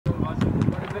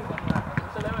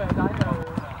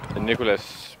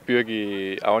Nicolas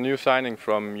Bürgy, our new signing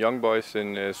from Young Boys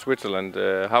in Switzerland.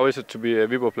 How is it to be a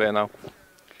Viborg player now?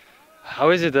 How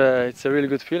is it? It's a really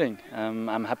good feeling.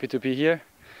 I'm happy to be here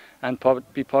and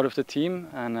be part of the team,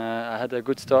 and I had a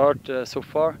good start so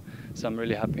far, so I'm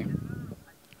really happy.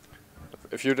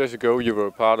 A few days ago you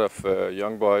were part of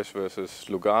Young Boys versus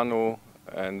Lugano,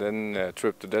 and then a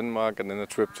trip to Denmark, and then a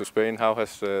trip to Spain. How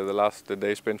has the last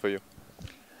days been for you?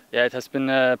 Yeah, it has been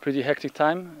a pretty hectic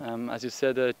time. As you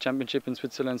said, the championship in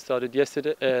Switzerland started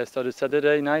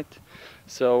Saturday night.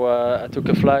 So I took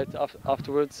a flight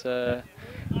afterwards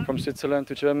from Switzerland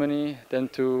to Germany, then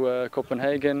to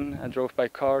Copenhagen. I drove by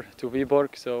car to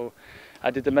Viborg. So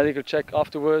I did the medical check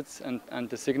afterwards and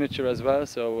the signature as well.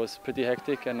 So it was pretty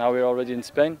hectic, and now we're already in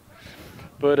Spain.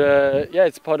 But yeah,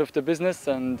 it's part of the business,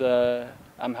 and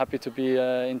I'm happy to be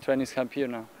in training camp here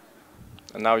now.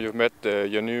 And now you've met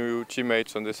your new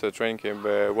teammates on this training camp.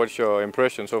 What's your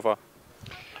impression so far?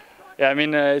 Yeah, I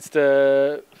mean, it's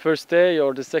the first day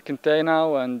or the second day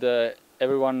now, and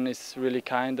everyone is really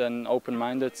kind and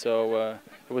open-minded. So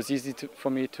it was easy for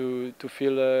me to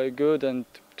feel good and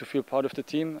to feel part of the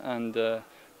team. And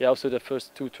yeah, also the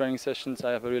first 2 training sessions,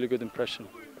 I have a really good impression.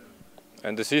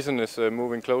 And the season is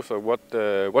moving closer. What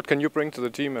can you bring to the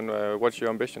team, and what's your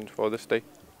ambition for this day?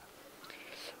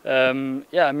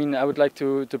 Yeah, I mean, I would like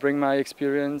to bring my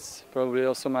experience, probably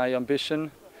also my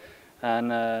ambition, and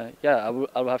yeah,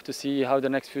 I'll have to see how the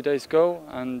next few days go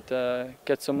and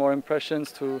get some more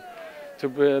impressions to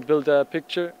build a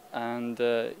picture, and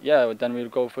yeah, then we'll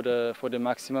go for the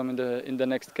maximum in the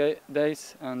next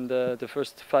days and the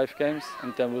first 5 games,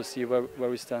 and then we'll see where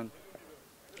we stand.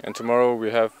 And tomorrow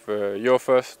we have your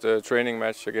first training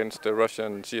match against the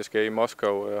Russian CSKA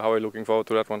Moscow. How are you looking forward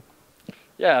to that one?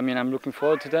 Yeah, I mean, I'm looking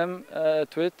forward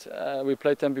to it. We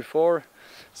played them before,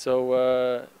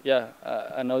 so yeah,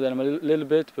 I know them a little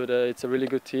bit, but it's a really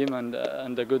good team and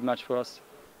a good match for us.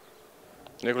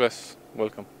 Nicolas,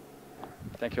 welcome.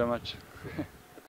 Thank you very much.